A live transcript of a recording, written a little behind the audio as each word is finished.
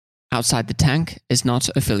Outside the Tank is not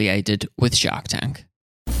affiliated with Shark Tank.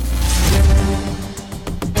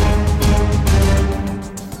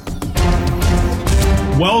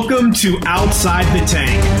 Welcome to Outside the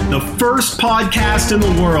Tank, the first podcast in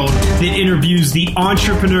the world that interviews the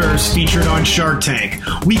entrepreneurs featured on Shark Tank.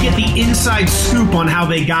 We get the inside scoop on how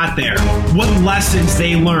they got there, what lessons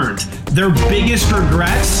they learned, their biggest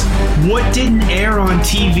regrets, what didn't air on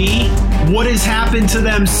TV, what has happened to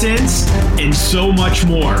them since, and so much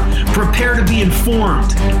more. Prepare to be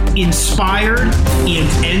informed, inspired,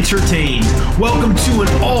 and entertained. Welcome to an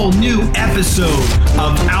all-new episode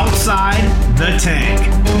of Outside the Tank.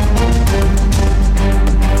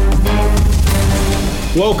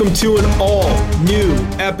 Welcome to an all-new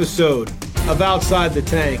episode of Outside the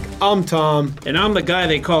Tank. I'm Tom, and I'm the guy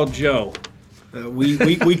they call Joe. We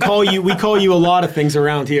call you a lot of things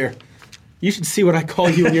around here. You should see what I call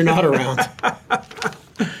you when you're not around.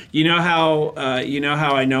 You know how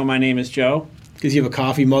I know my name is Joe? Because you have a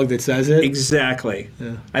coffee mug that says it? Exactly.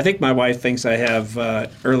 Yeah. I think my wife thinks I have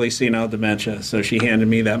early senile dementia, so she handed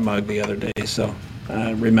me that mug the other day, so I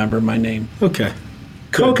remember my name. Okay.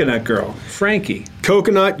 Coconut Girl, Frankie.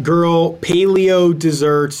 Coconut Girl, Paleo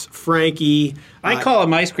Desserts, Frankie. I call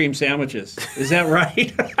them ice cream sandwiches. Is that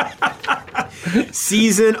right?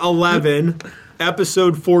 Season 11,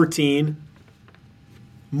 Episode 14,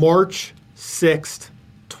 March 6th,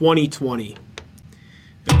 2020.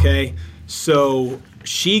 Okay, so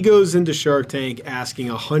she goes into Shark Tank asking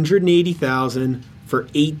 $180,000 for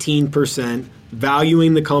 18%,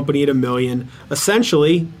 valuing the company at $1 million.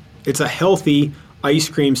 Essentially, it's a healthy ice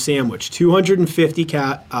cream sandwich, 250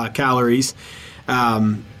 calories.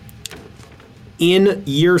 In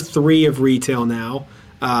year 3 of retail now,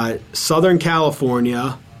 Southern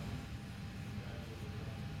California,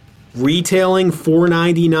 retailing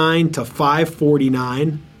 $4.99 to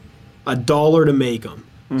 $5.49, $1 to make them.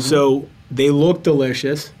 Mm-hmm. So they look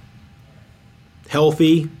delicious,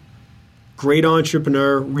 healthy, great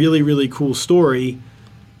entrepreneur, really, really cool story.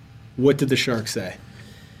 What did the shark say?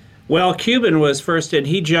 Well, Cuban was first in.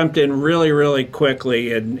 He jumped in really, really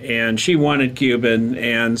quickly, and she wanted Cuban,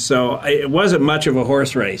 and so it wasn't much of a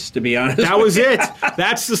horse race, to be honest. That was it.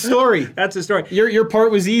 That's the story. That's the story. Your part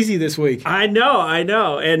was easy this week. I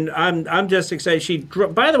know, and I'm just excited.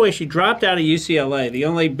 By the way, she dropped out of UCLA. The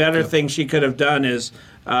only better thing she could have done is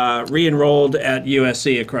re-enrolled at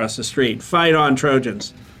USC across the street. Fight on,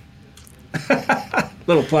 Trojans.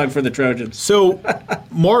 Little plug for the Trojans. So,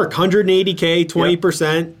 Mark, $180K,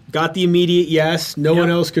 20%. Yep. Got the immediate yes. No one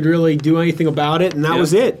else could really do anything about it, and that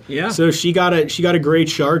was it. Yeah. So she got a great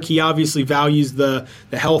shark. He obviously values the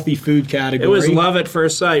healthy food category. It was love at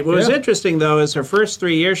first sight. What was interesting though is her first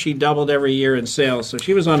 3 years she doubled every year in sales. So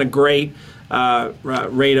she was on a great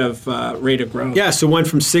rate of growth. Yeah. So went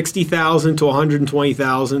from 60,000 to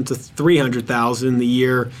 120,000 to 300,000 the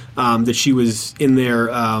year that she was in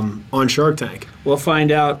there on Shark Tank. We'll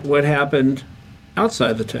find out what happened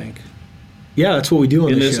outside the tank. Yeah, that's what we do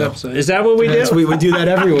on this show. Episode. Is that what we do? We do that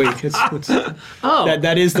every week.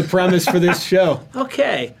 That is the premise for this show.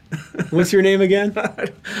 Okay. What's your name again?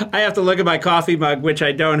 I have to look at my coffee mug, which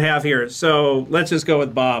I don't have here. So let's just go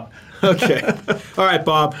with Bob. Okay. All right,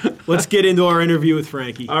 Bob. Let's get into our interview with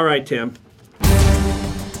Frankie. All right, Tim.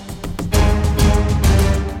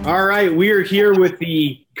 All right, we are here with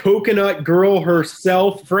the Coconut Girl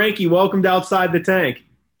herself. Frankie, welcome to Outside the Tank.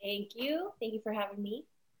 Thank you. Thank you for having me.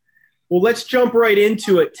 Well, let's jump right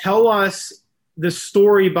into it. Tell us the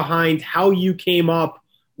story behind how you came up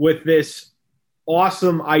with this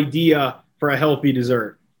awesome idea for a healthy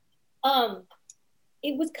dessert.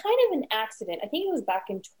 It was kind of an accident. I think it was back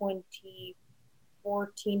in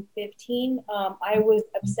 2014, 15. I was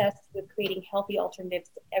obsessed with creating healthy alternatives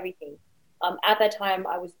to everything. At that time,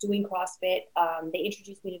 I was doing CrossFit. They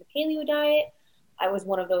introduced me to the paleo diet. I was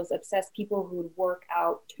one of those obsessed people who would work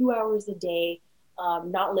out 2 hours a day,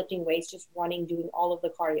 not lifting weights, just running, doing all of the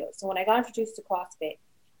cardio. So when I got introduced to CrossFit,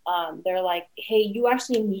 they're like, hey, you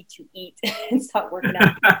actually need to eat and stop working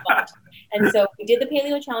out too much. And so we did the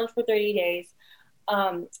paleo challenge for 30 days.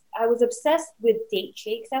 I was obsessed with date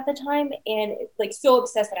shakes at the time, and like so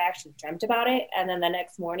obsessed that I actually dreamt about it. And then the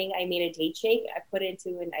next morning I made a date shake. I put it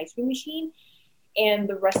into an ice cream machine, and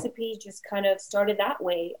the recipe just kind of started that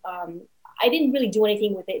way. I didn't really do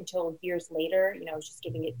anything with it until years later. You know, I was just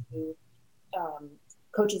giving it to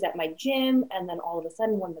coaches at my gym, and then all of a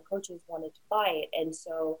sudden one of the coaches wanted to buy it, and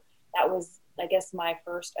so that was, I guess, my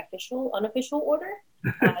first unofficial order.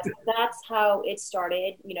 So that's how it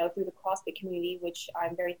started, you know, through the CrossFit community, which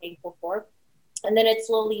I'm very thankful for. And then it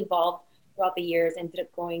slowly evolved throughout the years. Ended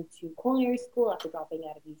up going to culinary school after dropping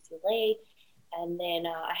out of UCLA, And then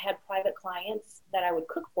I had private clients that I would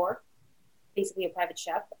cook for, basically a private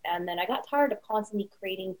chef. And then I got tired of constantly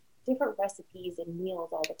creating different recipes and meals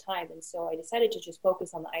all the time. And so I decided to just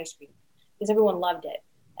focus on the ice cream because everyone loved it.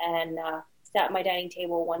 And sat at my dining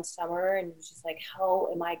table one summer and was just like, how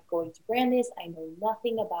am I going to brand this? I know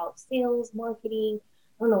nothing about sales, marketing.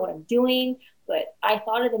 I don't know what I'm doing. But I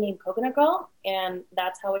thought of the name Coconut Girl, and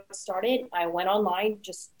that's how it started. I went online,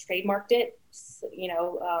 just trademarked it,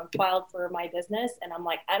 filed for my business. And I'm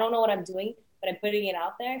like, I don't know what I'm doing, but I'm putting it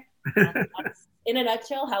out there. That's in a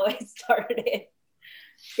nutshell how I started.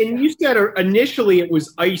 And you said initially it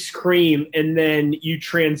was ice cream, and then you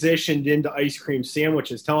transitioned into ice cream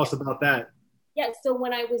sandwiches. Tell us about that. Yeah, so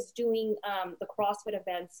when I was doing the CrossFit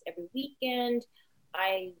events every weekend,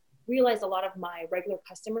 I realized a lot of my regular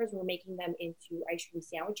customers were making them into ice cream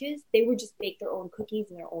sandwiches. They would just bake their own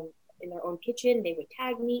cookies in their own kitchen. They would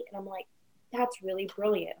tag me, and I'm like, that's really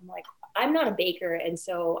brilliant. I'm like, I'm not a baker, and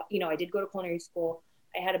so I did go to culinary school.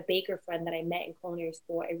 I had a baker friend that I met in culinary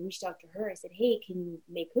school. I reached out to her. I said, hey, can you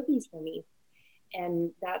make cookies for me?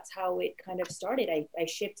 And that's how it kind of started. I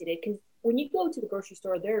shifted it because when you go to the grocery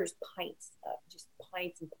store, there's just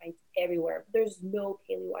pints and pints everywhere. There's no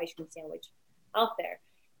paleo ice cream sandwich out there.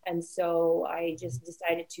 And so I just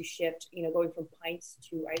decided to shift, going from pints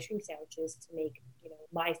to ice cream sandwiches to make,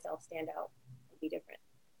 myself stand out and be different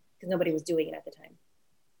because nobody was doing it at the time.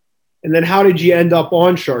 And then how did you end up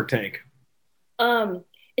on Shark Tank?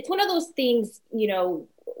 It's one of those things,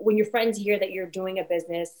 when your friends hear that you're doing a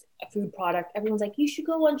business, a food product, everyone's like, you should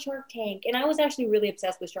go on Shark Tank. And I was actually really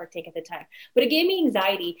obsessed with Shark Tank at the time, but it gave me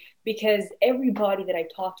anxiety because everybody that I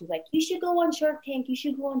talked to was like, you should go on Shark Tank. You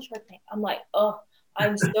should go on Shark Tank. I'm like, oh,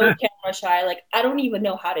 I'm so camera shy. Like, I don't even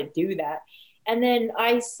know how to do that. And then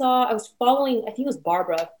I was following, I think it was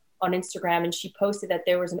Barbara on Instagram, and she posted that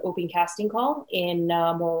there was an open casting call in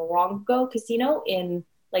Morongo Casino in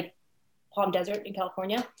Palm Desert in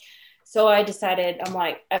California. So I decided, I'm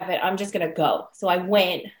like, I'm just going to go. So I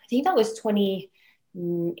went, I think that was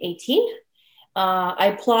 2018. I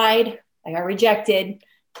applied, I got rejected.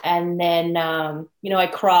 And then, I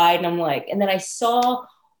cried and I'm like, and then I saw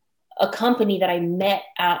a company that I met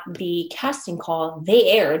at the casting call.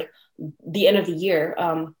 They aired the end of the year.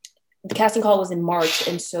 The casting call was in March.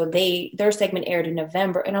 And so their segment aired in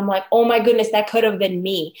November. And I'm like, oh my goodness, that could have been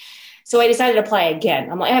me. So I decided to apply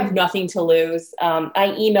again. I'm like, I have nothing to lose.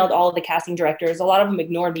 I emailed all of the casting directors. A lot of them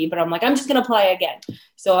ignored me, but I'm like, I'm just going to apply again.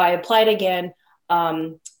 So I applied again,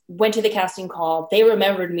 went to the casting call. They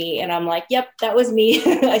remembered me and I'm like, yep, that was me.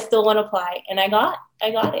 I still want to apply. And I got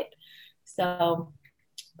it. So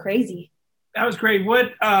crazy. That was great.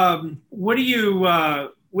 What do you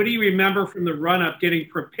remember from the run up getting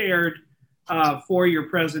prepared for your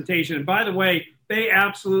presentation? And by the way, they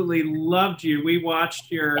absolutely loved you. We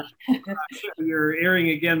watched your airing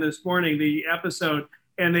again this morning, the episode,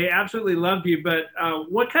 and they absolutely loved you. But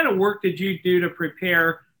what kind of work did you do to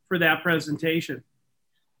prepare for that presentation?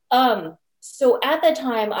 So at that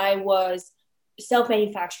time, I was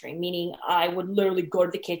self-manufacturing, meaning I would literally go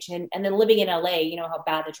to the kitchen, and then living in LA, you know how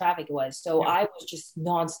bad the traffic was. So I was just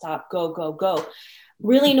nonstop, go,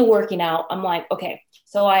 really into working out. I'm like, okay,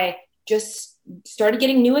 so I just started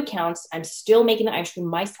getting new accounts. I'm still making the ice cream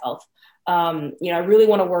myself. I really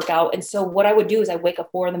want to work out. And so what I would do is I wake up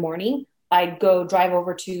 4 a.m. I'd go drive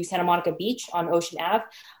over to Santa Monica Beach on Ocean Ave.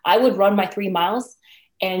 I would run my 3 miles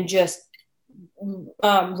and just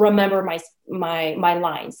remember my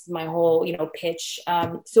lines, my whole, pitch.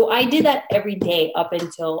 So I did that every day up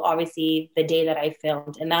until obviously the day that I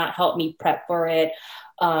filmed, and that helped me prep for it.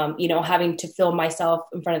 Having to film myself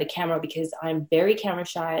in front of the camera because I'm very camera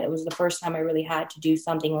shy. It was the first time I really had to do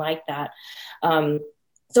something like that.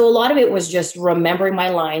 So a lot of it was just remembering my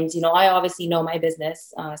lines. I obviously know my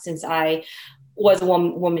business since I was a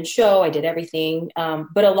woman show. I did everything.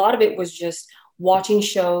 But a lot of it was just watching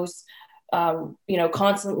shows,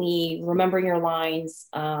 constantly remembering your lines,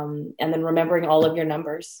 and then remembering all of your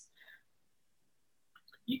numbers.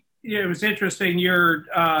 Yeah, it was interesting.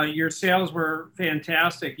 Your sales were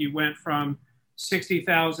fantastic. You went from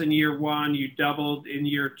 60,000 year one, you doubled in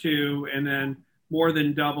year 2, and then more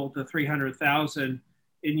than doubled to 300,000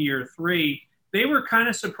 in year 3. They were kind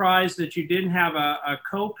of surprised that you didn't have a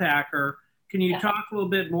co-packer. Can you talk a little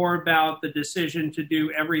bit more about the decision to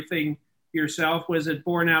do everything yourself? Was it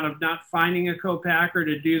born out of not finding a co-packer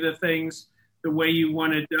to do the things the way you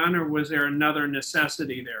wanted done, or was there another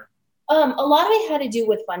necessity there? A lot of it had to do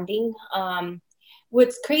with funding.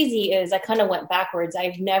 What's crazy is I kind of went backwards.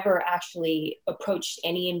 I've never actually approached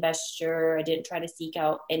any investor. I didn't try to seek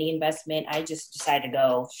out any investment. I just decided to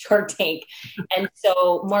go Shark Tank. And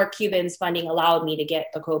so Mark Cuban's funding allowed me to get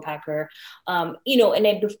a co-packer. And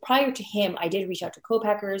then prior to him, I did reach out to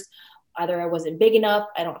co-packers. Either I wasn't big enough,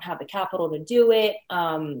 I don't have the capital to do it.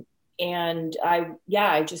 And I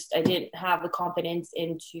didn't have the confidence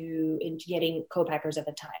into getting co-packers at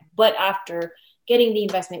the time. But after getting the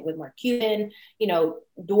investment with Mark Cuban,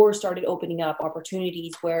 doors started opening up,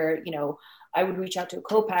 opportunities where, I would reach out to a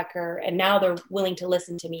co-packer, and now they're willing to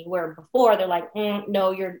listen to me, where before they're like,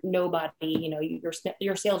 no, you're nobody,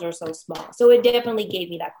 your sales are so small. So it definitely gave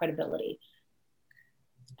me that credibility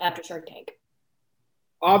after Shark Tank.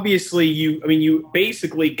 Obviously, you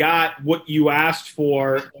basically got what you asked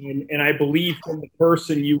for, and I believe from the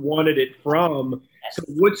person you wanted it from. Yes. So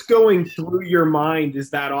what's going through your mind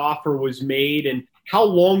as that offer was made, and how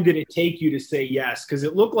long did it take you to say yes? Because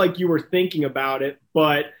it looked like you were thinking about it,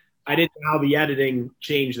 but I didn't know how the editing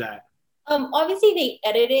changed that. Obviously, they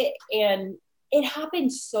edited it, and it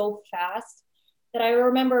happened so fast that I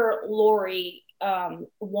remember Lori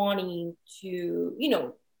wanting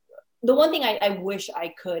to, the one thing I wish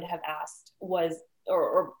I could have asked was,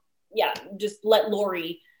 just let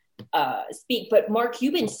Lori speak. But Mark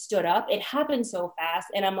Cuban stood up. It happened so fast.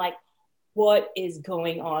 And I'm like, what is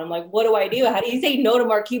going on? Like, what do I do? How do you say no to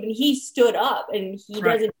Mark Cuban? He stood up, and he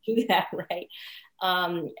doesn't do that, right?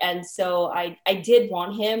 And so I did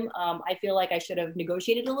want him. I feel like I should have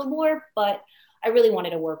negotiated a little more, but I really wanted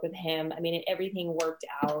to work with him. I mean, everything worked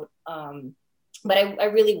out. But I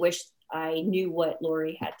really wish I knew what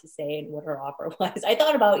Lori had to say and what her offer was. I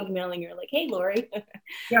thought about emailing her like, hey, Lori.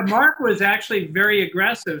 Yeah, Mark was actually very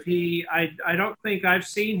aggressive. I don't think I've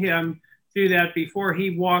seen him do that before.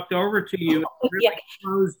 He walked over to you and really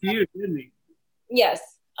exposed you, didn't he? Yes.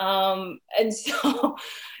 And so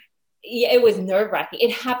it was nerve-wracking.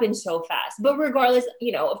 It happened so fast. But regardless,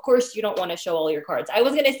 of course you don't want to show all your cards. I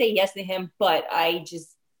was going to say yes to him, but I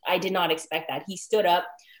did not expect that. He stood up,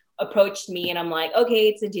 approached me, and I'm like, okay,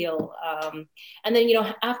 it's a deal. And then,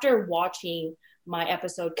 after watching my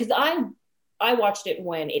episode, because I watched it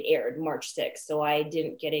when it aired March 6th, so I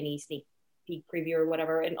didn't get any sneak peek preview or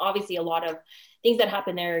whatever. And obviously a lot of things that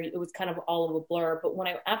happened there, it was kind of all of a blur. But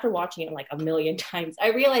after watching it like a million times, I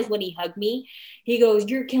realized when he hugged me, he goes,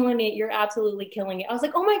 you're killing it. You're absolutely killing it. I was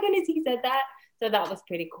like, oh my goodness, he said that. So that was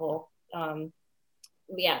pretty cool.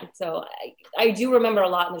 Yeah, so I do remember a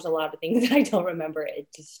lot, and there's a lot of things that I don't remember.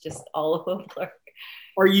 It's just all of a blur.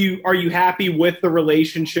 Are you happy with the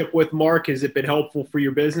relationship with Mark? Has it been helpful for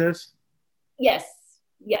your business? Yes.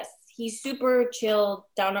 He's super chill,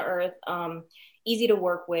 down to earth, easy to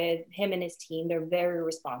work with. Him and his team, they're very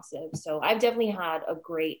responsive. So I've definitely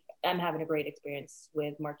I'm having a great experience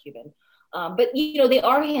with Mark Cuban. But they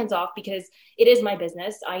are hands off because it is my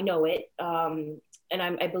business. I know it. And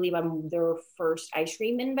I believe I'm their first ice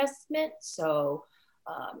cream investment. So,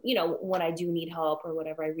 when I do need help or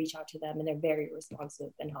whatever, I reach out to them, and they're very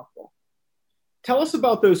responsive and helpful. Tell us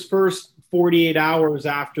about those first 48 hours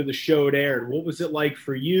after the show had aired. What was it like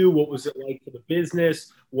for you? What was it like for the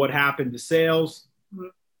business? What happened to sales?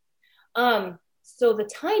 So the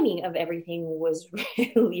timing of everything was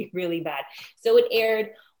really, really bad. So it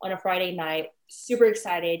aired on a Friday night. Super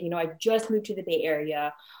excited. I just moved to the Bay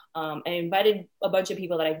Area. I invited a bunch of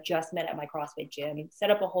people that I just met at my CrossFit gym, set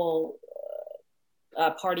up a whole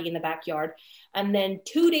party in the backyard. And then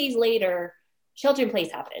 2 days later, shelter in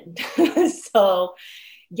place happened. So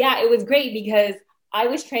yeah, it was great because I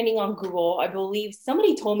was trending on Google. I believe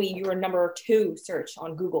somebody told me you were number 2 search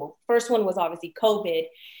on Google. First one was obviously COVID.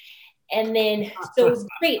 And then, so it was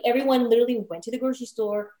great. Everyone literally went to the grocery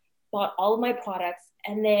store, bought all of my products,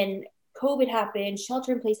 and then COVID happened,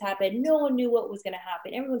 shelter in place happened. No one knew what was going to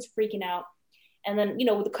happen. Everyone's freaking out. And then,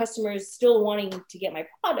 with the customers still wanting to get my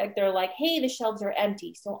product, they're like, hey, the shelves are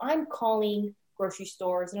empty. So I'm calling grocery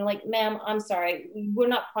stores and they're like, ma'am, I'm sorry, we're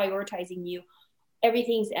not prioritizing you.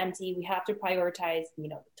 Everything's empty. We have to prioritize, the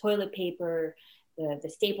toilet paper, the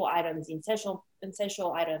staple items, the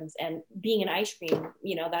essential items, and being an ice cream,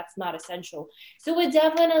 that's not essential. So it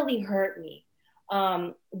definitely hurt me.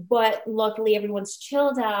 But luckily everyone's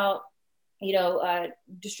chilled out.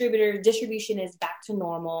 Distribution is back to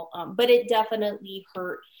normal. But it definitely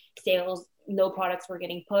hurt sales. No products were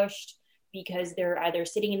getting pushed because they're either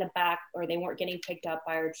sitting in the back or they weren't getting picked up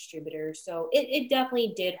by our distributors. So it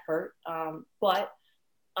definitely did hurt. But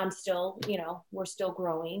I'm still, we're still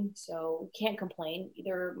growing, so can't complain.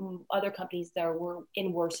 There are other companies that were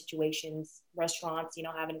in worse situations, restaurants,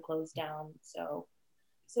 having to close down. So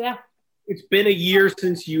yeah. It's been a year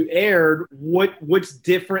since you aired. What's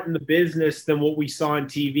different in the business than what we saw on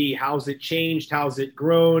TV? How's it changed? How's it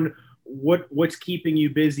grown? What's keeping you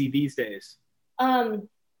busy these days? Now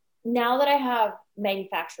that I have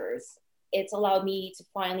manufacturers, it's allowed me to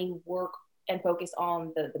finally work and focus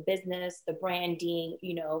on the business, the branding,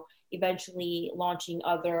 eventually launching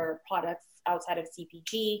other products outside of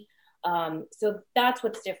CPG. So that's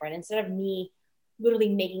what's different. Instead of me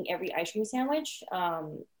literally making every ice cream sandwich,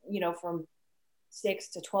 from 6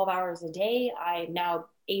 to 12 hours a day, I'm now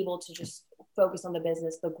able to just focus on the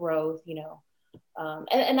business, the growth,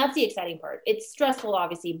 and that's the exciting part. It's stressful,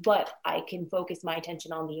 obviously, but I can focus my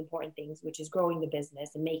attention on the important things, which is growing the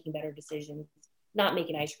business and making better decisions, not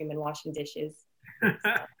making ice cream and washing dishes. So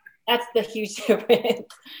that's the huge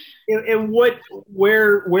difference. And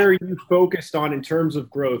where are you focused on in terms of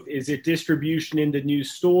growth? Is it distribution into new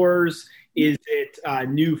stores? Is it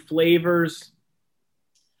new flavors?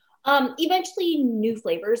 Eventually new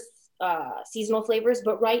flavors, seasonal flavors,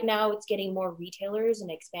 but right now it's getting more retailers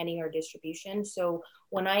and expanding our distribution. So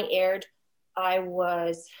when I aired, I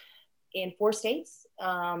was in 4 states.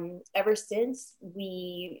 Ever since,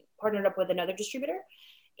 we partnered up with another distributor,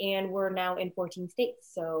 and we're now in 14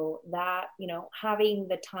 states. So that, having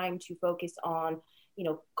the time to focus on,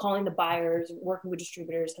 calling the buyers, working with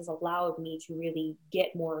distributors has allowed me to really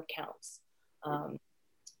get more accounts.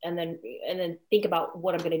 And then think about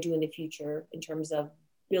what I'm going to do in the future in terms of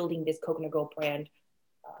building this Coconut Girl brand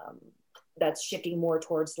that's shifting more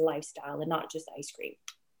towards lifestyle and not just ice cream.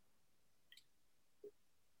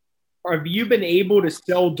 Have you been able to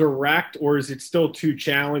sell direct, or is it still too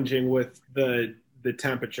challenging with the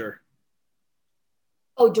temperature?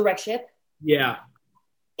 Oh, direct ship? Yeah.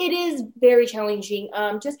 It is very challenging,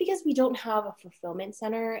 just because we don't have a fulfillment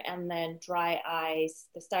center, and then dry ice,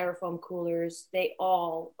 the styrofoam coolers, they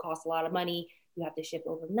all cost a lot of money. You have to ship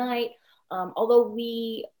overnight. Although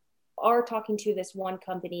we are talking to this one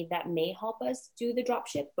company that may help us do the drop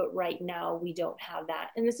ship, but right now we don't have that.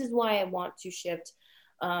 And this is why I want to shift,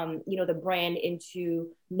 the brand into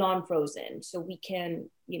non-frozen. So we can,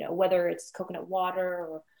 whether it's coconut water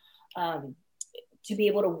or, to be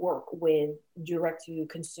able to work with direct to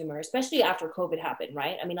consumer, especially after COVID happened,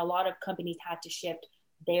 right? I mean, a lot of companies had to shift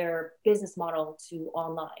their business model to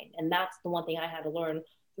online. And that's the one thing I had to learn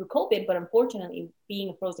through COVID. But unfortunately, being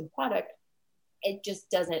a frozen product, it just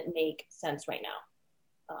doesn't make sense right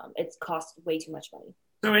now. It's cost way too much money.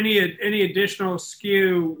 So any additional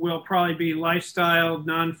SKU will probably be lifestyle,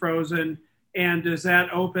 non-frozen. And does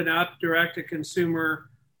that open up direct to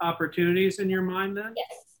consumer opportunities in your mind then?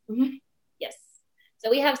 Yes. Mm-hmm. Yes. So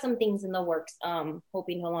we have some things in the works,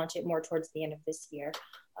 hoping to launch it more towards the end of this year.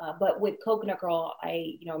 But with Coconut Girl,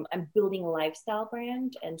 I'm building a lifestyle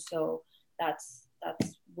brand. And so that's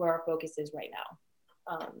where our focus is right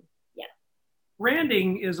now. Yeah.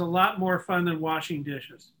 Branding is a lot more fun than washing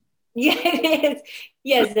dishes. Yeah, it is.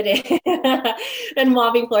 Yes, it is. And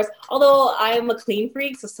mopping floors. Although I am a clean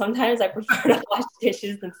freak, so sometimes I prefer to wash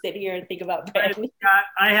dishes than sit here and think about branding.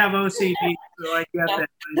 I have OCD, so I get that.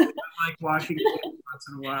 I like washing dishes once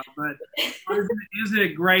in a while. But isn't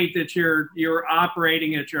it great that you're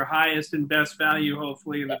operating at your highest and best value,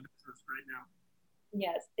 hopefully, in the business right now?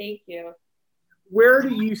 Yes, thank you. Where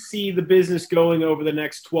do you see the business going over the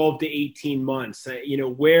next 12 to 18 months?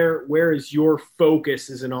 Where is your focus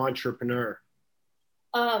as an entrepreneur?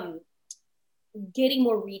 Getting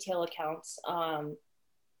more retail accounts.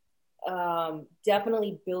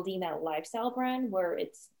 Definitely building that lifestyle brand where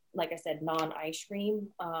it's, like I said, non-ice cream,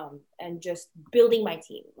 and just building my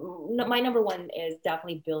team. My number one is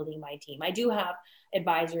definitely building my team. I do have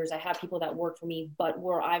advisors. I have people that work for me, but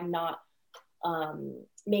where I'm not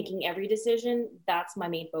making every decision, that's my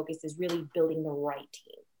main focus, is really building the right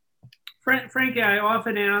team. Frankie, I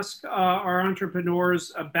often ask our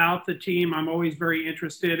entrepreneurs about the team. I'm always very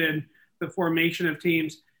interested in the formation of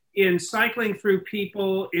teams. In cycling through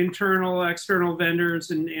people, internal, external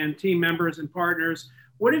vendors, and team members and partners,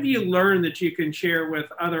 what have you learned that you can share with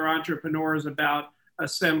other entrepreneurs about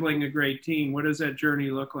assembling a great team? What does that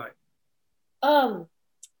journey look like?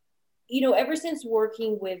 Ever since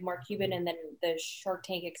working with Mark Cuban and then the Shark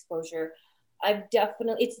Tank exposure,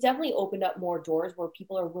 it's definitely opened up more doors where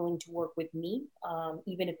people are willing to work with me,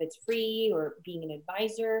 even if it's free or being an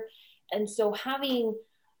advisor. And so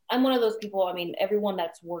I'm one of those people, I mean, everyone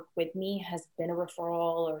that's worked with me has been a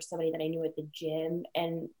referral or somebody that I knew at the gym.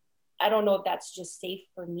 And I don't know if that's just safe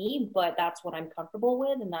for me, but that's what I'm comfortable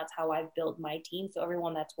with. And that's how I've built my team. So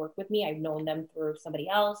everyone that's worked with me, I've known them through somebody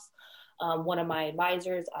else. One of my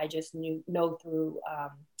advisors, I just know through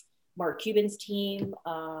Mark Cuban's team.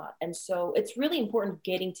 And so it's really important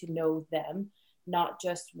getting to know them not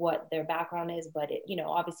just what their background is, but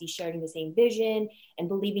obviously sharing the same vision and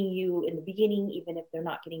believing you in the beginning, even if they're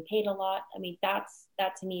not getting paid a lot. I mean, that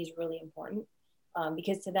to me is really important.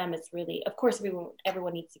 Because to them, it's really, of course,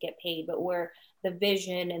 everyone needs to get paid, but where the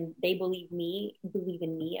vision and they believe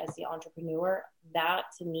in me as the entrepreneur, that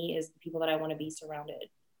to me is the people that I want to be surrounded,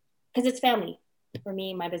 because it's family. For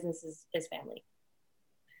me, my business is family.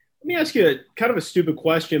 Let me ask you kind of a stupid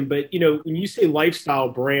question, but when you say lifestyle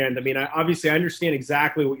brand, I mean, obviously I understand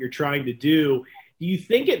exactly what you're trying to do. Do you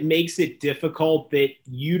think it makes it difficult that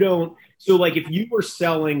you don't? So like if you were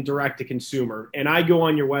selling direct to consumer and I go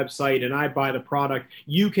on your website and I buy the product,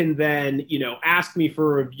 you can then, ask me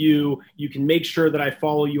for a review. You can make sure that I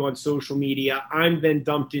follow you on social media. I'm then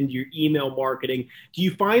dumped into your email marketing. Do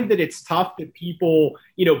you find that it's tough that people,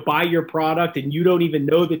 buy your product and you don't even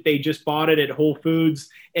know that they just bought it at Whole Foods,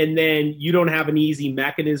 and then you don't have an easy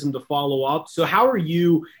mechanism to follow up? So how are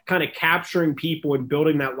you kind of capturing people and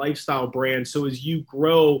building that lifestyle brand so as you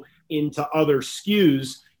grow into other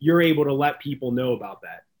SKUs, you're able to let people know about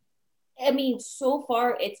that? I mean, so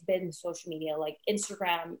far it's been social media. Like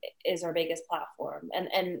Instagram is our biggest platform.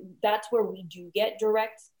 And that's where we do get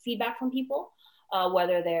direct feedback from people,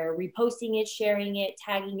 whether they're reposting it, sharing it,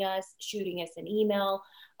 tagging us, shooting us an email.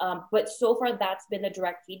 But so far that's been the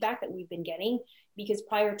direct feedback that we've been getting, because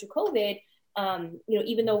prior to COVID,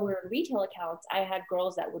 even though we're in retail accounts, I had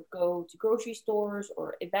girls that would go to grocery stores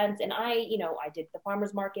or events, and I did the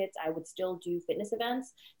farmers markets. I would still do fitness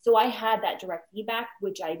events. So I had that direct feedback,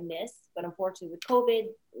 which I missed, but unfortunately with COVID,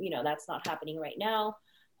 that's not happening right now.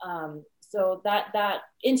 So that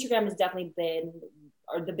Instagram has definitely been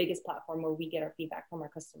the biggest platform where we get our feedback from our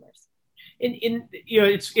customers. And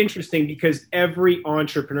it's interesting because every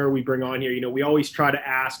entrepreneur we bring on here, we always try to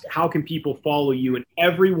ask, how can people follow you? And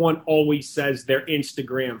everyone always says their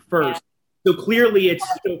Instagram first. Yeah. So clearly it's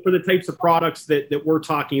for the types of products that we're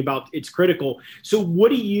talking about, it's critical. So what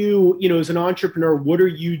do you, as an entrepreneur, what are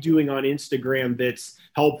you doing on Instagram that's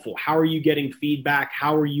helpful? How are you getting feedback?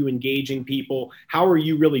 How are you engaging people? How are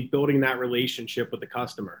you really building that relationship with the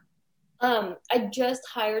customer? I just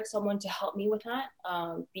hired someone to help me with that,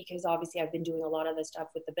 because obviously I've been doing a lot of this stuff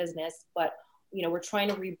with the business, but we're trying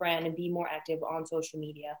to rebrand and be more active on social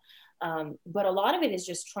media. But a lot of it is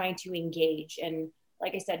just trying to engage. And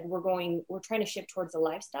like I said, we're trying to shift towards a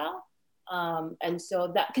lifestyle. And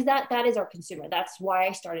so that is our consumer. That's why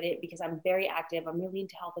I started it, because I'm very active. I'm really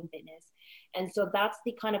into health and fitness. And so that's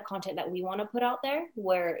the kind of content that we want to put out there,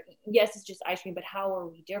 where yes, it's just ice cream, but how are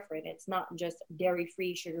we different? It's not just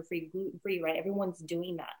dairy-free, sugar-free, gluten-free, right? Everyone's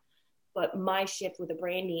doing that. But my shift with the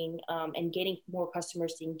branding and getting more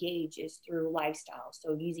customers to engage is through lifestyle.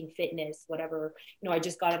 So using fitness, whatever, I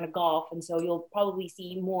just got into golf. And so you'll probably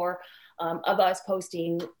see more of us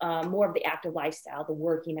posting more of the active lifestyle, the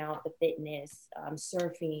working out, the fitness,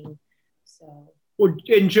 surfing. So. Well,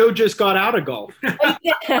 and Joe just got out of golf.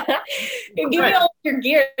 Give me all your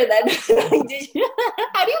gear then. How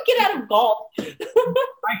do you get out of golf?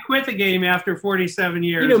 I quit the game after 47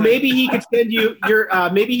 years. Maybe he could send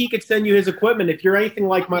you his equipment. If you're anything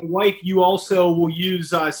like my wife, you also will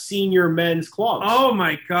use senior men's clubs. Oh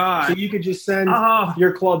my God. So you could just send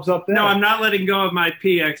your clubs up there. No, I'm not letting go of my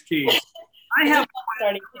PXGs. I have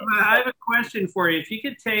a question for you. If you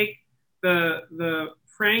could take the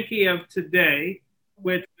Frankie of today,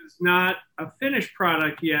 which is not a finished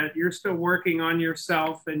product yet, you're still working on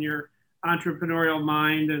yourself and your entrepreneurial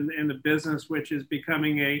mind and the business, which is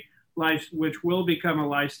becoming which will become a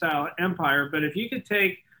lifestyle empire. But if you could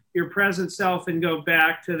take your present self and go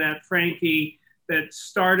back to that Frankie that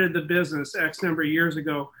started the business X number of years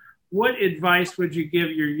ago, what advice would you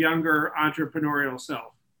give your younger entrepreneurial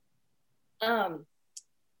self?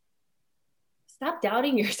 Stop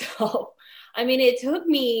doubting yourself. I mean, it took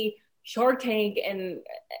me Shark Tank and,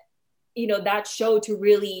 that show to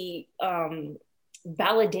really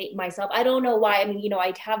validate myself. I don't know why. I mean,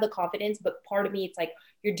 I have the confidence, but part of me, it's like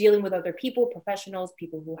you're dealing with other people, professionals,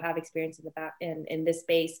 people who have experience in this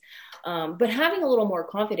space. But having a little more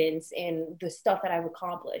confidence in the stuff that I've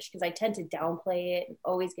accomplished, because I tend to downplay it and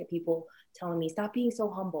always get people telling me, stop being so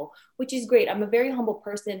humble, which is great. I'm a very humble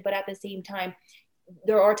person, but at the same time,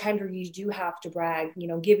 there are times where you do have to brag,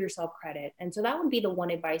 give yourself credit. And so that would be the one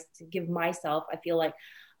advice to give myself. I feel like,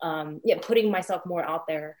 putting myself more out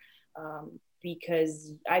there,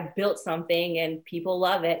 because I built something and people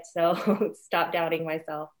love it. So stop doubting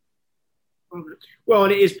myself. Well,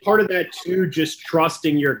 and is part of that too, just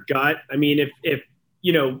trusting your gut? I mean, if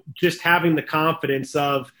just having the confidence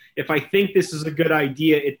of, if I think this is a good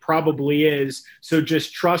idea, it probably is. So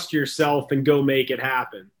just trust yourself and go make it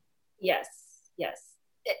happen. Yes.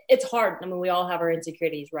 it's hard. I mean, we all have our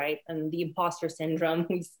insecurities, right? And the imposter syndrome,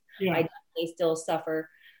 I definitely still suffer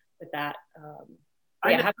with that.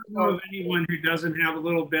 I don't know of anyone who doesn't have a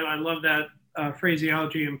little bit. I love that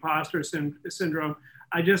phraseology, imposter syndrome.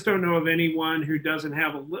 I just don't know of anyone who doesn't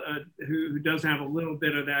have who doesn't have a little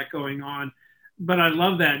bit of that going on. But I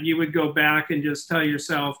love that you would go back and just tell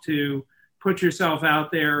yourself to put yourself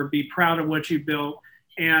out there, be proud of what you built.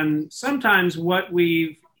 And sometimes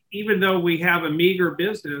even though we have a meager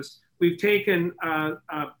business, we've taken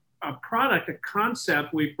a product, a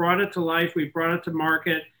concept, we've brought it to life, we've brought it to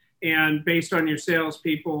market, and based on your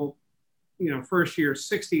salespeople, first year,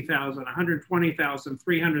 60,000, 120,000,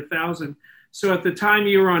 300,000. So at the time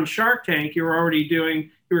you were on Shark Tank, you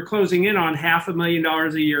were closing in on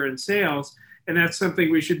 $500,000 a year in sales. And that's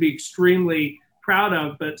something we should be extremely proud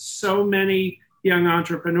of. But so many young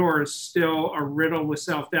entrepreneurs still are riddled with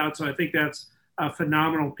self-doubt. So I think that's a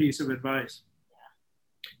phenomenal piece of advice.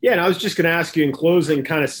 Yeah, and I was just going to ask you in closing,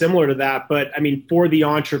 kind of similar to that, but I mean, for the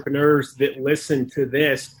entrepreneurs that listen to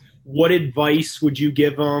this, what advice would you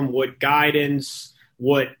give them? What guidance,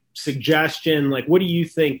 what suggestion, what do you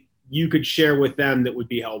think you could share with them that would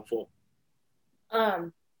be helpful?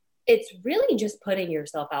 It's really just putting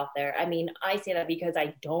yourself out there. I mean, I say that because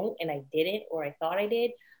I don't and I didn't, or I thought I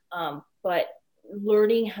did, but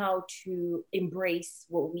learning how to embrace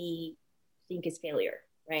what we think is failure,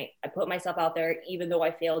 right? I put myself out there, even though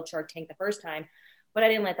I failed Shark Tank the first time, but I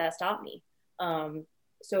didn't let that stop me.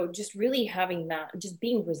 So just really having that, just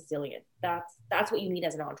being resilient, that's what you need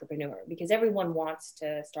as an entrepreneur, because everyone wants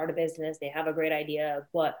to start a business. They have a great idea,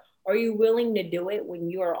 but are you willing to do it when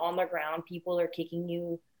you are on the ground, people are kicking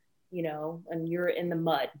you, and you're in the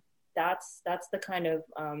mud? That's the kind of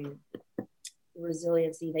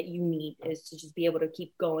resiliency that you need, is to just be able to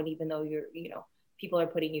keep going, even though people are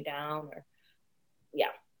putting you down, or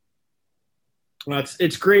Well,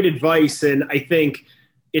 it's great advice. And I think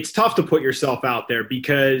it's tough to put yourself out there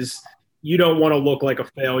because you don't want to look like a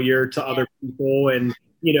failure to other people. And,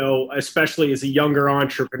 especially as a younger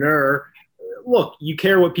entrepreneur, look, you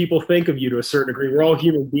care what people think of you to a certain degree. We're all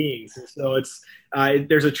human beings. And so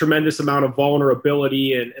there's a tremendous amount of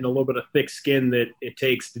vulnerability and a little bit of thick skin that it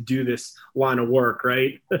takes to do this line of work,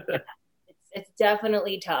 right? It's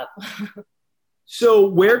definitely tough. So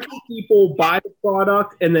where can people buy the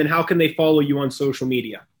product, and then how can they follow you on social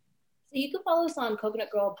media? So you can follow us on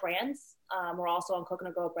Coconut Girl Brands. We're also on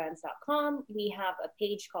coconutgirlbrands.com. We have a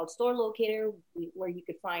page called Store Locator where you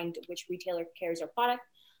could find which retailer carries our product.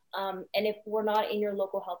 And if we're not in your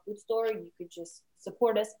local health food store, you could just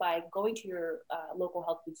support us by going to your local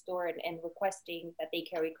health food store and requesting that they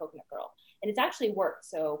carry Coconut Girl. And it's actually worked.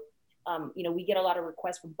 So, we get a lot of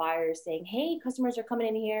requests from buyers saying, hey, customers are coming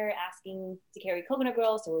in here asking to carry Coconut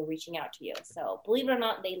Girl, so we're reaching out to you. So believe it or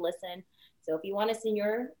not, they listen. So if you want us in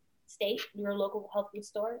your state, your local health food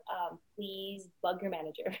store, please bug your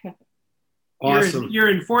manager. Awesome. You're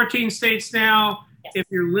in 14 states now. Yes. If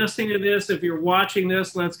you're listening to this, if you're watching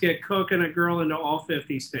this, let's get Coconut Girl into all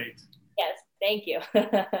 50 states. Yes, thank you.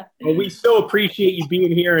 Well, we so appreciate you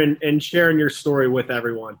being here and sharing your story with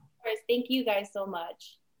everyone. Of course, thank you guys so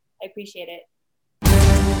much. I appreciate it.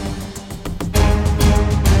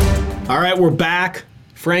 All right, we're back.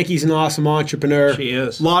 Frankie's an awesome entrepreneur. She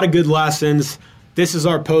is. A lot of good lessons. This is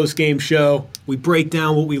our post-game show. We break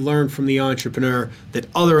down what we learned from the entrepreneur that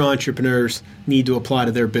other entrepreneurs need to apply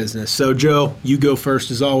to their business. So, Joe, you go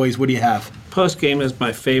first as always. What do you have? Post-game is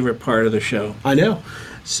my favorite part of the show. I know.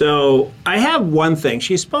 So I have one thing.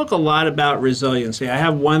 She spoke a lot about resiliency. I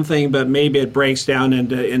have one thing, but maybe it breaks down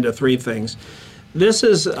into three things. This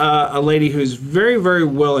is a lady who's very, very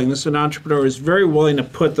willing. This is an entrepreneur who's very willing to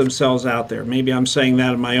put themselves out there. Maybe I'm saying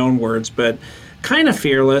that in my own words, but kind of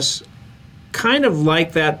fearless, kind of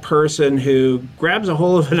like that person who grabs a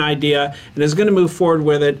hold of an idea and is going to move forward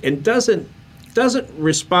with it and doesn't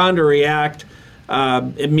respond or react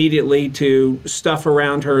immediately to stuff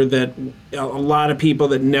around her that a lot of people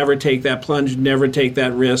that never take that plunge, never take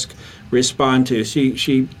that risk, respond to.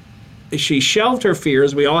 She shelved her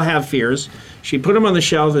fears. We all have fears. She put them on the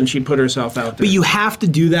shelf and she put herself out there. But you have to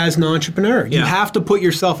do that as an entrepreneur. You have to put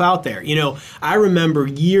yourself out there. I remember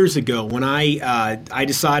years ago when I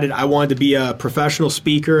decided I wanted to be a professional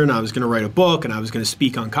speaker and I was going to write a book and I was going to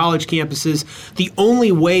speak on college campuses. The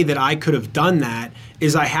only way that I could have done that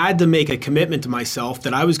is I had to make a commitment to myself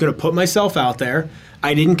that I was going to put myself out there.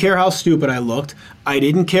 I didn't care how stupid I looked. I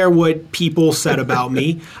didn't care what people said about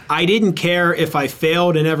me. I didn't care if I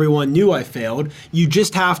failed and everyone knew I failed. You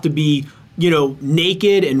just have to be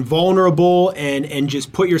naked and vulnerable and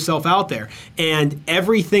just put yourself out there. And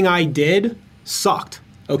everything I did sucked.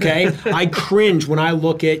 Okay, I cringe when I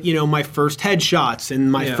look at my first headshots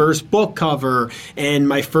and my first book cover and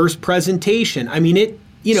my first presentation. I mean it.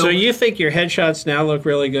 So you think your headshots now look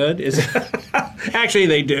really good? Actually,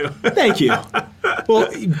 they do. Thank you.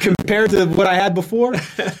 Well, compared to what I had before,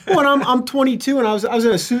 when I'm 22 and I was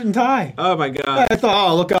in a suit and tie. Oh my God! I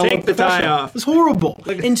thought, look, I'll take the tie off. It's horrible.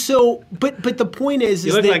 And so, but the point is,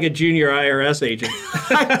 you look like a junior IRS agent.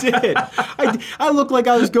 I did. I looked like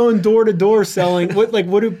I was going door to door selling what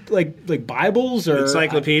do Bibles or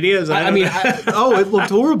encyclopedias. It looked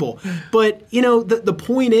horrible. But the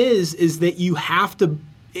point is that you have to.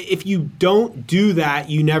 If you don't do that,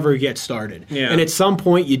 you never get started. Yeah. And at some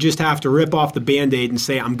point, you just have to rip off the Band-Aid and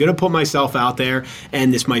say, I'm going to put myself out there,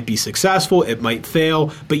 and this might be successful, it might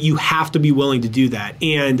fail, but you have to be willing to do that.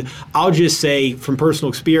 And I'll just say, from personal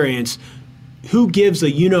experience, who gives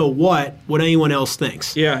a what anyone else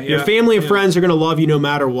thinks? Your family and friends are going to love you no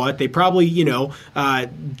matter what. They probably,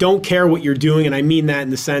 don't care what you're doing, and I mean that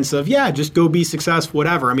in the sense of, just go be successful,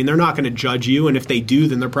 whatever. I mean, they're not going to judge you, and if they do,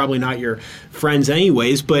 then they're probably not your friends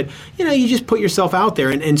anyways. But, you just put yourself out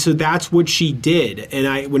there, and so that's what she did.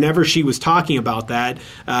 And whenever she was talking about that,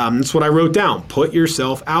 that's what I wrote down. Put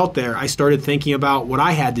yourself out there. I started thinking about what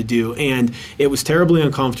I had to do, and it was terribly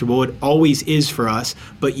uncomfortable. It always is for us,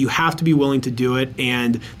 but you have to be willing to do it,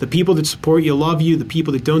 and the people that support you love you. The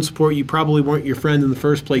people that don't support you probably weren't your friend in the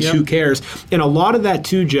first place. Who cares? And a lot of that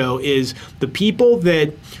too, Joe, is the people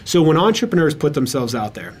that, so when entrepreneurs put themselves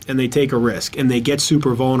out there and they take a risk and they get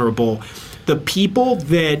super vulnerable, the people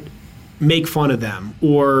that make fun of them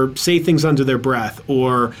or say things under their breath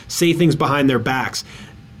or say things behind their backs,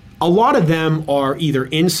 a lot of them are either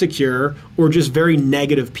insecure or just very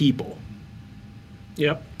negative people.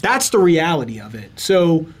 Yep. That's the reality of it.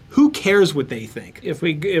 So who cares what they think? If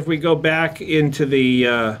we go back into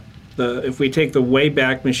if we take the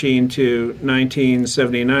Wayback Machine to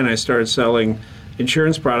 1979, I started selling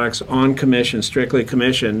insurance products on commission, strictly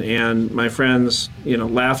commission, and my friends,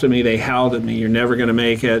 laughed at me. They howled at me. You're never going to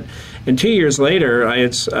make it. And 2 years later, I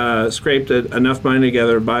had scraped enough money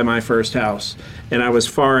together to buy my first house. And I was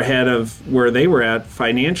far ahead of where they were at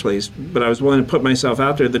financially, but I was willing to put myself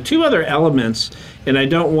out there. The two other elements, and I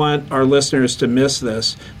don't want our listeners to miss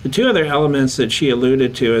this, the two other elements that she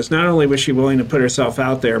alluded to is not only was she willing to put herself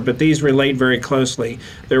out there, but these relate very closely.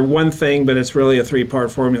 They're one thing, but it's really a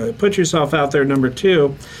three-part formula. Put yourself out there. Number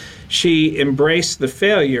two, she embraced the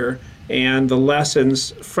failure and the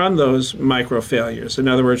lessons from those micro failures. In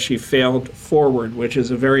other words, she failed forward, which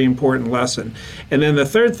is a very important lesson. And then the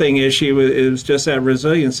third thing is it was just that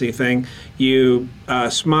resiliency thing. You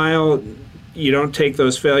smile, you don't take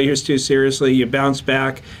those failures too seriously, you bounce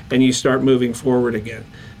back, and you start moving forward again.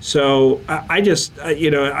 So I just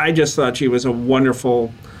thought she was a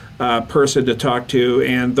wonderful person to talk to,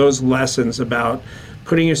 and those lessons about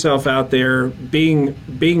putting yourself out there,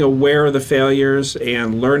 being aware of the failures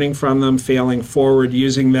and learning from them, failing forward,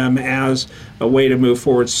 using them as a way to move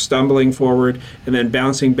forward, stumbling forward, and then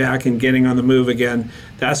bouncing back and getting on the move again.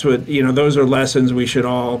 That's what, those are lessons we should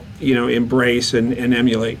all, embrace and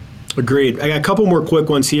emulate. Agreed. I got a couple more quick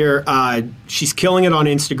ones here. She's killing it on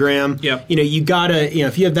Instagram. Yep. You gotta,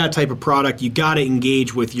 if you have that type of product, you gotta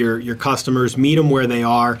engage with your customers, meet them where they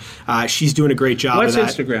are. She's doing a great job What's of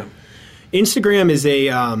that. Instagram? Instagram is a,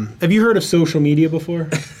 have you heard of social media before?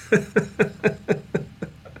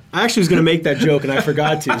 I actually was going to make that joke and I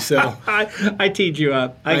forgot to. So I teed you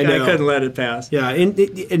up. I couldn't let it pass. Yeah,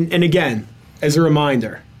 and again, as a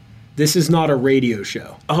reminder, this is not a radio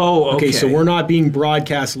show. Oh, okay. So we're not being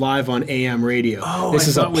broadcast live on AM radio. Oh, this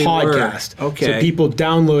is a podcast. Okay. So people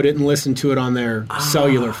download it and listen to it on their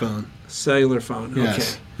cellular phone. Cellular phone.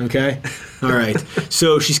 Yes. Okay. All right.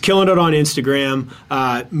 So she's killing it on Instagram.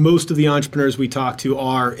 Most of the entrepreneurs we talk to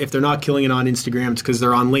are, if they're not killing it on Instagram, it's because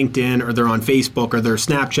they're on LinkedIn or they're on Facebook or they're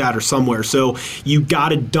Snapchat or somewhere. So you got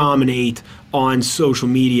to dominate on social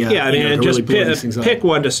media. Yeah, I mean, just pick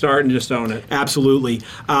one to start and just own it. Absolutely.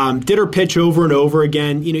 Did her pitch over and over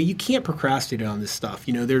again. You can't procrastinate on this stuff.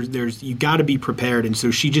 There's you got to be prepared. And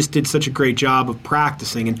so she just did such a great job of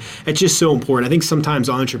practicing, and it's just so important. I think sometimes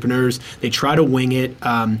entrepreneurs, they try to wing it.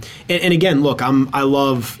 And again, look, I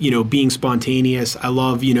love being spontaneous. I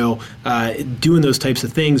love doing those types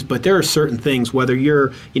of things. But there are certain things, whether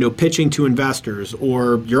you're pitching to investors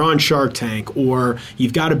or you're on Shark Tank or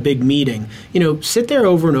you've got a big meeting. Sit there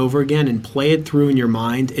over and over again and play it through in your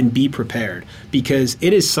mind and be prepared, because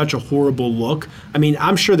it is such a horrible look. I mean,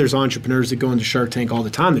 I'm sure there's entrepreneurs that go into Shark Tank all the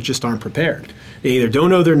time that just aren't prepared. They either don't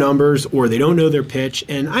know their numbers or they don't know their pitch.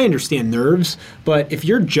 And I understand nerves, but if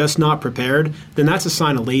you're just not prepared, then that's a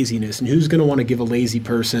sign of laziness. And who's going to want to give a lazy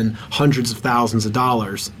person hundreds of thousands of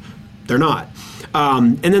dollars? They're not.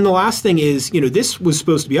 And then the last thing is, this was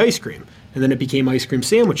supposed to be ice cream, and then it became ice cream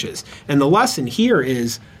sandwiches. And the lesson here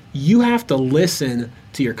is you have to listen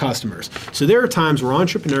to your customers. So there are times where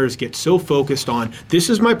entrepreneurs get so focused on, this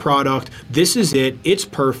is my product, this is it, it's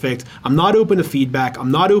perfect, I'm not open to feedback,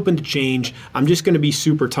 I'm not open to change, I'm just going to be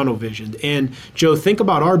super tunnel visioned. And Joe, think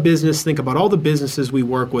about our business, think about all the businesses we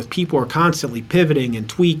work with. People are constantly pivoting and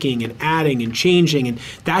tweaking and adding and changing, and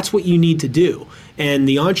that's what you need to do. And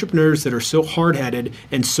the entrepreneurs that are so hard-headed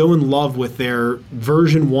and so in love with their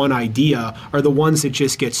version 1 idea are the ones that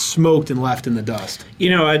just get smoked and left in the dust.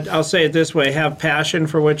 I'll say it this way: have passion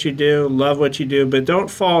for what you do, love what you do, but don't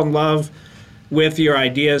fall in love with your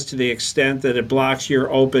ideas to the extent that it blocks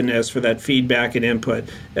your openness for that feedback and input.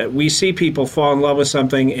 We see people fall in love with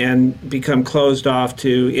something and become closed off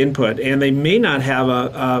to input, and they may not have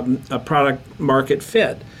a product market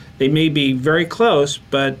fit. They may be very close,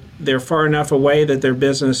 but they're far enough away that their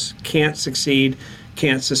business can't succeed,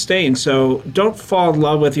 can't sustain. So don't fall in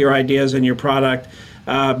love with your ideas and your product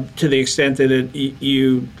to the extent that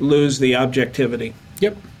you lose the objectivity.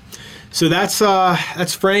 Yep. So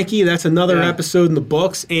that's Frankie. That's another episode in the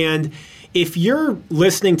books. And if you're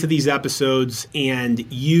listening to these episodes and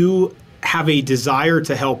you have a desire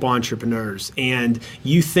to help entrepreneurs and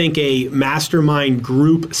you think a mastermind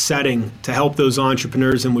group setting to help those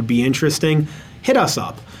entrepreneurs and would be interesting, hit us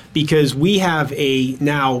up, because we have a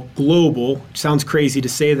now global, sounds crazy to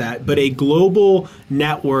say that, but a global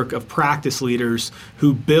network of practice leaders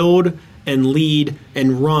who build and lead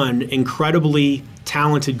and run incredibly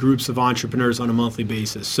talented groups of entrepreneurs on a monthly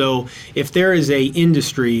basis. So if there is a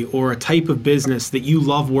industry or a type of business that you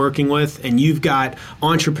love working with and you've got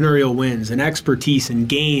entrepreneurial wins and expertise and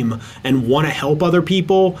game and want to help other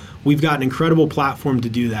people, we've got an incredible platform to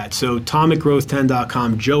do that. So Tom at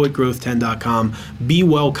growth10.com, Joe at growth10.com, be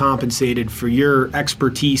well compensated for your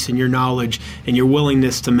expertise and your knowledge and your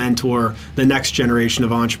willingness to mentor the next generation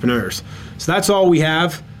of entrepreneurs. So that's all we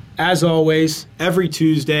have. As always, every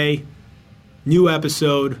Tuesday, new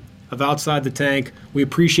episode of Outside the Tank. We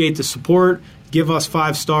appreciate the support. Give us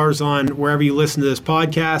 5 stars on wherever you listen to this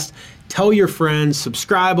podcast. Tell your friends,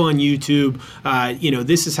 subscribe on YouTube.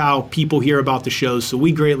 This is how people hear about the show, so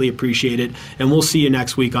we greatly appreciate it. And we'll see you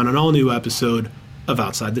next week on an all-new episode of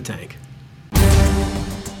Outside the Tank.